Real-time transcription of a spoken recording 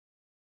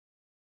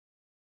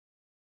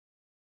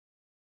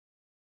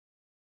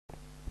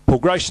Paul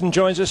Grayson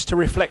joins us to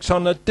reflect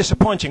on a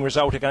disappointing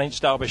result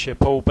against Derbyshire.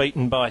 Paul,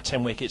 beaten by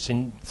 10 wickets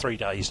in 3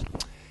 days.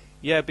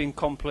 Yeah, been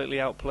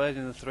completely outplayed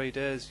in the 3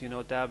 days. You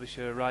know,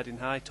 Derbyshire riding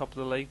high, top of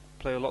the league,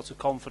 play with lots of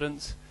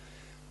confidence.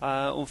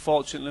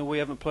 Unfortunately, we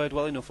haven't played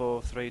well enough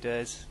over 3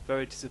 days.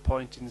 Very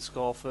disappointing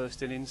score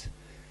first innings.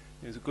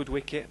 It was a good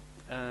wicket.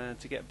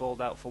 To get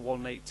bowled out for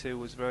 182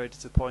 was very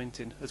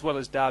disappointing. As well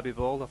as Derby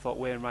bowled, I thought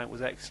Wainwright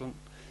was excellent.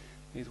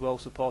 He's well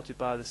supported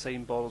by the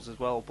seam bowlers as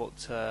well,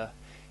 but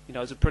you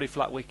know, it was a pretty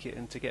flat wicket,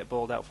 and to get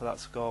bowled out for that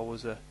score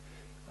was a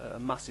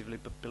massively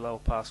below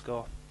par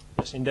score.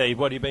 Yes, indeed.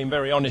 Well, you've been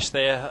very honest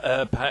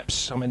there.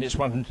 Perhaps, I mean, it's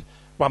one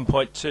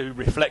point to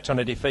reflect on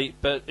a defeat,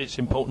 but it's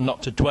important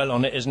not to dwell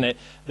on it, isn't it?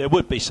 There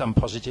would be some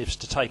positives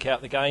to take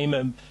out the game,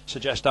 and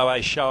suggest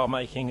O.A. Shah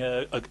making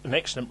an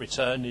excellent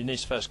return in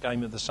his first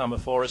game of the summer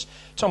for us.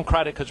 Tom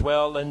Craddock as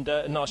well, and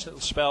a nice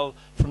little spell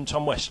from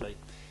Tom Wesley.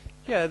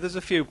 Yeah, there's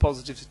a few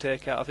positives to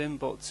take out of him,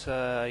 but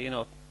you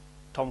know,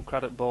 Tom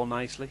Craddock bowled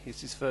nicely.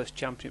 It's his first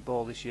championship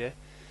ball this year.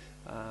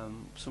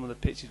 Some of the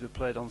pitches we've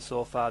played on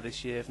so far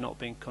this year have not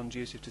been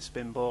conducive to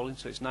spin bowling,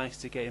 so it's nice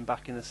to get him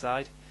back in the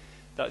side.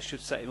 That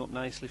should set him up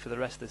nicely for the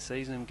rest of the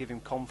season and give him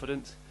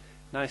confidence.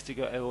 Nice to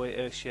get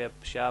away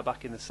Shah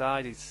back in the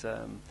side. He's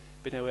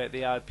been away at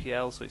the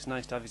IPL, so it's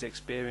nice to have his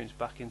experience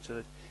back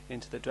into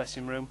the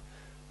dressing room.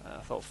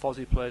 I thought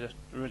Fozzie played a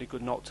really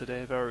good knock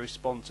today, very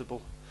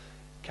responsible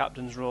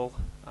captain's role.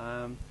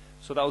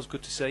 So that was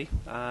good to see.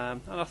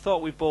 And I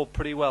thought we bowled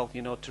pretty well.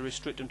 You know, to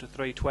restrict them to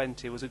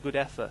 320 was a good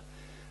effort.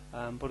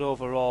 But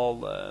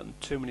overall,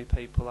 too many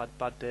people had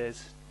bad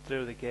days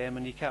through the game,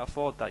 and you can't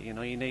afford that. You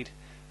know, you need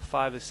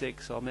 5 or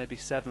 6 or maybe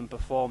 7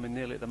 performing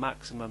nearly at the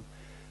maximum,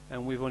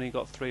 and we've only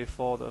got 3 or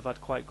 4 that have had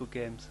quite good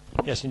games.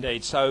 Yes,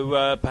 indeed.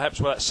 So perhaps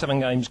that's 7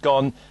 games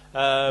gone.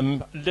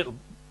 Little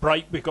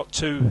break. We've got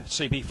 2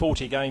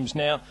 CB40 games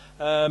now.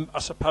 I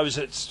suppose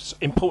it's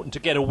important to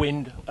get a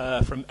win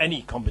from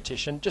any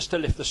competition, just to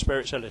lift the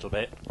spirits a little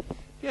bit.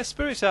 Yeah,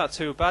 spirits aren't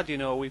too bad. You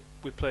know, we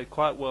played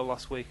quite well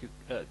last week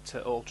at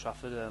Old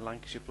Trafford.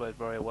 Lancashire played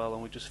very well,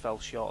 and we just fell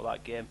short of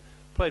that game.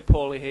 Played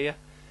poorly here.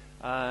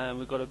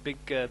 We've got a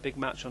big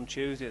match on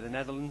Tuesday at the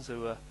Netherlands,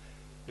 who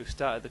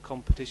started the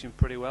competition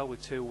pretty well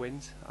with 2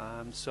 wins.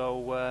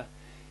 So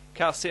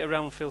can't sit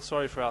around and feel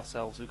sorry for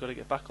ourselves. We've got to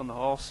get back on the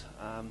horse.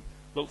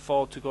 Look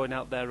forward to going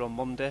out there on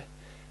Monday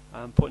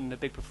and putting in a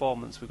big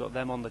performance. We've got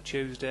them on the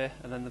Tuesday,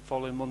 and then the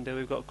following Monday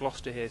we've got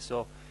Gloucester here.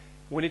 So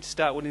we need to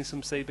start winning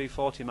some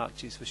CB40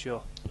 matches for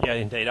sure. Yeah,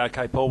 indeed.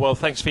 OK, Paul. Well,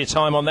 thanks for your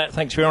time on that.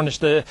 Thanks for your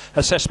honest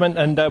assessment,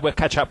 and we'll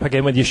catch up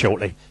again with you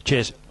shortly.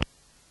 Cheers.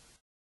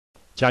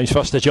 James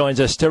Foster joins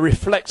us to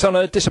reflect on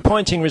a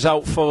disappointing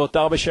result for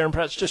Derbyshire, and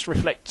perhaps just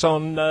reflect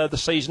on the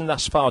season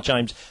thus far,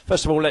 James.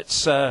 First of all,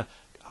 let's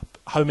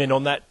home in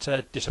on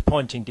that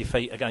disappointing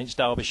defeat against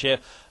Derbyshire,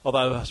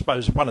 although I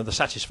suppose one of the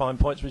satisfying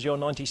points was your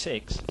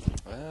 96.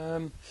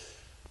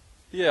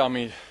 Yeah, I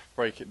mean,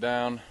 break it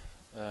down.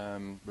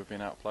 We've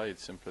been outplayed,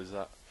 simple as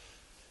that.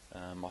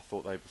 I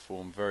thought they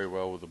performed very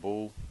well with the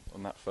ball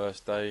on that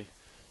first day.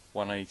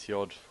 180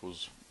 odd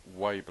was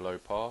way below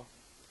par,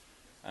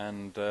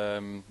 and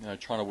you know,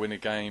 trying to win a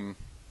game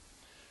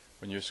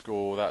when you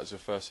score that as your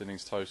first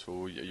innings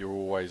total, you're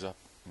always up,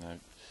 you know,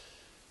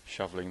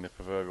 shoveling the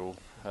proverbial.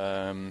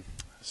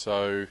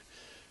 So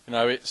you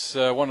know, it's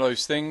one of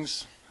those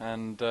things,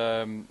 and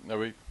you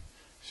know,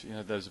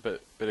 there's a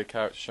bit of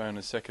character shown in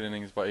the second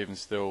innings, but even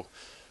still,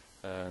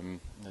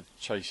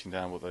 chasing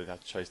down what they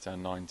had to chase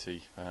down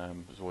 90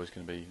 was always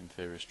going to be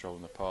inferior stroll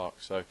in the park.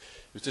 So it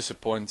was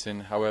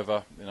disappointing.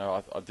 However, you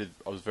know,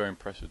 I was very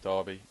impressed with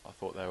Derby. I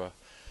thought they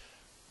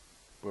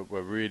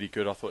were really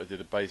good. I thought they did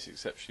the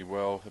basics exceptionally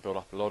well. They built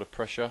up a lot of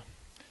pressure,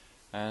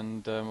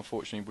 and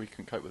unfortunately we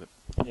couldn't cope with it.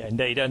 Yeah,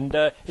 indeed, and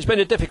it's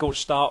been a difficult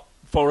start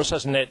for us,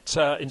 hasn't it?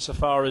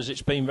 Insofar as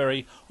it's been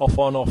very off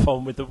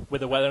on with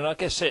the weather, and I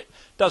guess it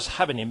does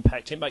have an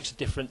impact. It makes a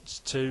difference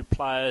to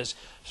players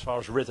as far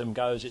as rhythm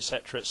goes,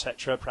 etc.,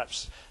 etc.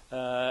 Perhaps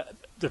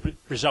the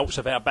results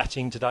of our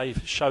batting today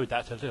showed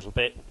that a little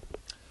bit.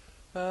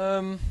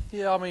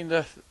 Yeah, I mean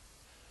the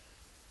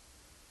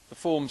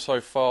form so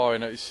far, you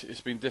know,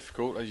 it's been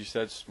difficult, as you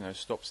said. You know,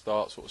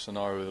 stop-start sort of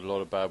scenario with a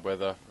lot of bad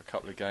weather. A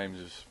couple of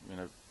games, you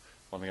know,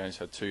 one of the games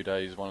had 2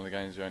 days. One of the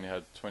games we only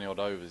had 20 odd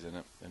overs in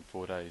it in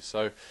 4 days.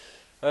 So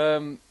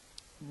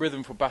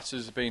rhythm for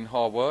batters has been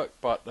hard work,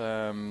 but you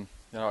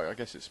know, I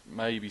guess it's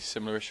maybe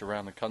similarish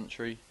around the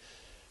country.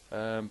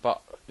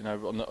 But you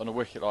know, on a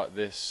wicket like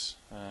this,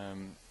 you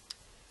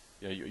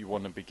know, you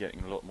want to be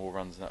getting a lot more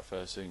runs in that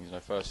first innings. You know,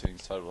 first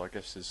innings total, I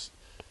guess,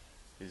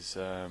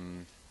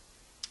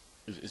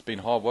 it's been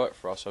hard work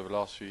for us over the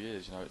last few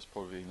years. You know, it's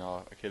probably in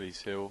our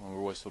Achilles heel, and we're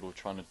always sort of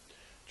trying to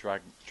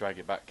drag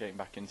it back, getting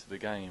back into the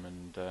game,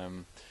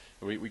 and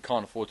we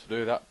can't afford to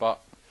do that.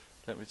 But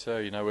let me tell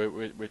you, you know,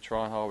 we're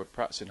trying hard, we're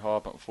practicing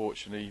hard, but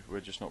unfortunately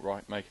we're just not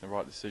making the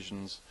right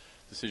decision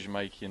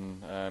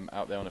making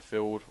out there on the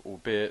field.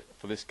 Albeit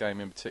for this game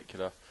in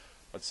particular,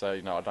 I'd say,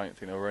 you know, I don't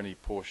think there were any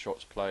poor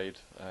shots played.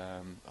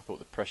 I thought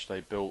the pressure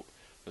they built,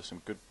 there's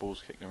some good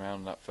balls kicking around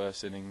in that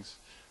first innings.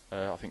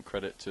 I think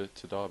credit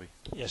to Derby.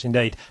 Yes,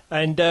 indeed.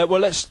 And well,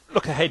 let's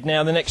look ahead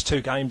now. The next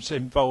two games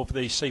involve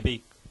the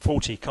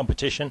CB40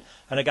 competition,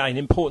 and again,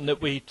 important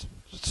that we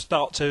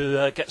start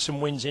to get some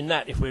wins in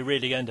that if we're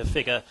really going to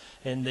figure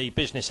in the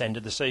business end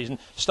of the season.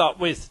 Start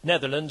with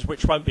Netherlands,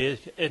 which won't be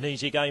an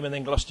easy game, and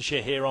then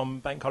Gloucestershire here on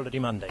Bank Holiday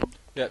Monday.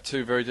 Yeah,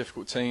 two very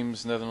difficult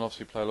teams. Netherlands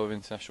obviously play a lot of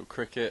international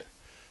cricket,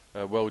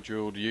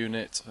 well-drilled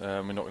unit.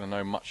 We're not going to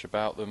know much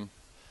about them.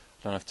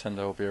 I don't know if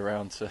Tendo will be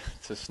around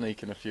to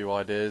sneak in a few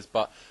ideas,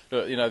 but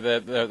look, you know,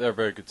 they're a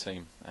very good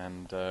team,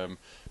 and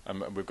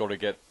we've got to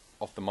get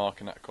off the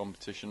mark in that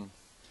competition.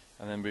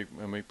 And then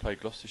when we play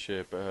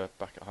Gloucestershire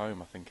back at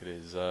home, I think it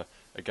is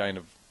again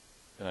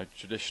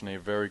traditionally a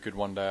very good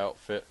one-day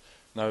outfit.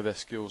 Know their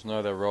skills,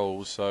 know their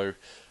roles. So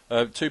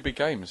two big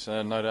games,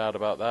 no doubt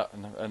about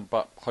that.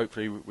 But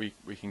hopefully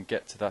we can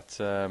get to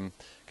that,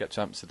 get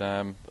to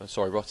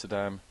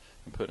Rotterdam,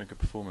 and put in a good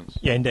performance.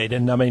 Yeah, indeed.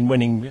 And I mean,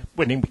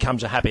 winning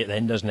becomes a habit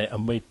then, doesn't it?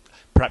 And we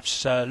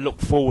perhaps look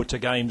forward to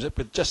games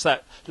with just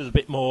that little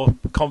bit more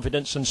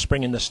confidence and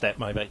spring in the step,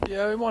 maybe.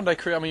 Yeah, in one-day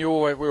cricket, I mean,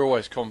 we're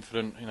always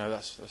confident. You know,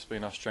 that's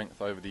been our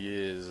strength over the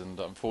years. And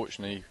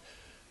unfortunately,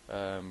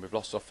 we've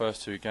lost our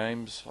first two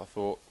games. I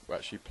thought we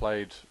actually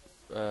played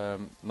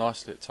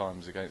nicely at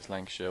times against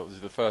Lancashire. This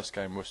is the first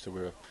game Worcester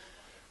we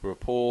were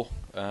poor.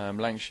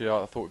 Lancashire,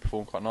 I thought we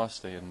performed quite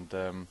nicely, and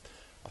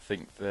I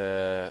think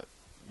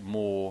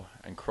Moore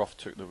and Croft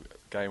took the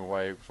game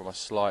away from us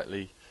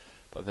slightly.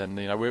 But then,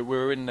 you know, we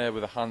were in there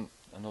with a hunt,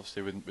 and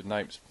obviously with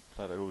Napes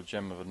played a little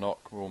gem of a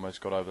knock, we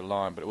almost got over the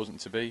line, but it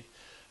wasn't to be.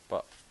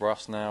 But for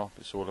us now,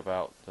 it's all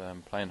about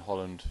playing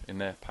Holland in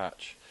their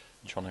patch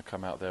and trying to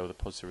come out there with a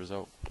positive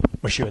result.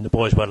 Wish you and the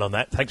boys well on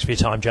that. Thanks for your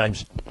time,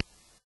 James.